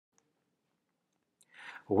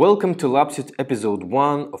Welcome to LabSuit episode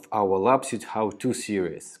 1 of our LabSuit how-to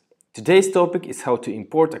series. Today's topic is how to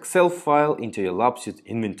import Excel file into your LabSuit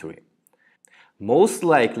inventory. Most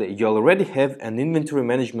likely you already have an inventory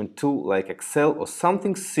management tool like Excel or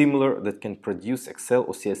something similar that can produce Excel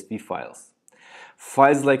or CSV files.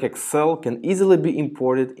 Files like Excel can easily be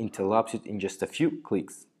imported into LabSuit in just a few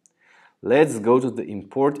clicks. Let's go to the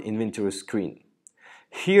Import Inventory screen.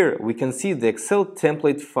 Here we can see the Excel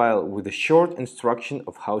template file with a short instruction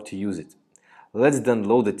of how to use it. Let's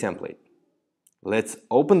download the template. Let's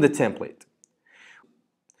open the template.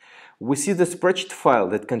 We see the spreadsheet file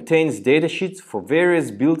that contains datasheets for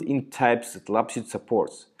various built-in types that LabSuit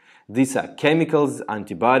supports. These are chemicals,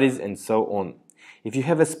 antibodies, and so on. If you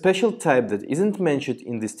have a special type that isn't mentioned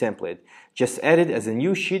in this template, just add it as a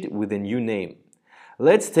new sheet with a new name.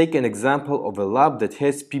 Let's take an example of a lab that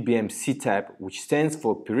has PBMC type, which stands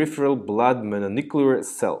for Peripheral Blood Mononuclear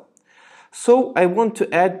Cell. So I want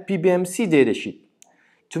to add PBMC datasheet.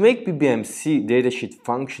 To make PBMC datasheet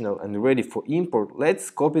functional and ready for import, let's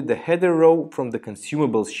copy the header row from the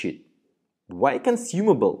consumables sheet. Why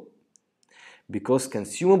consumable? Because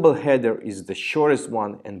consumable header is the shortest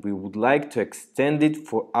one and we would like to extend it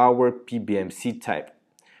for our PBMC type.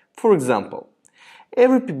 For example,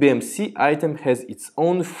 every PBMC item has its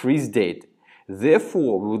own freeze date.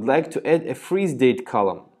 Therefore, we would like to add a freeze date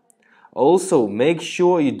column. Also, make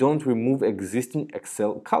sure you don't remove existing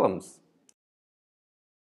Excel columns.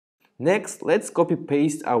 Next, let's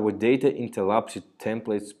copy-paste our data into LabSuit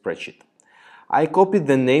template spreadsheet. I copied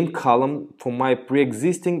the name column from my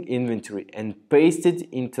pre-existing inventory and pasted it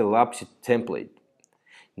into LabSuit template.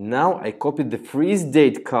 Now I copied the freeze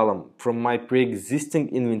date column from my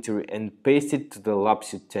pre-existing inventory and pasted it to the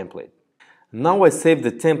LabSuit template. Now I save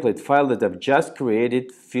the template file that I've just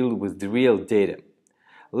created filled with the real data.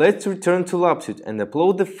 Let's return to LabSuit and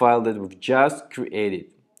upload the file that we've just created.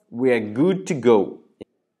 We are good to go.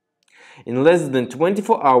 In less than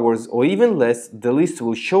 24 hours or even less, the list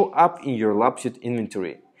will show up in your LabSuit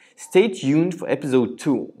inventory. Stay tuned for episode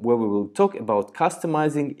 2 where we will talk about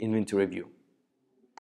customizing inventory view.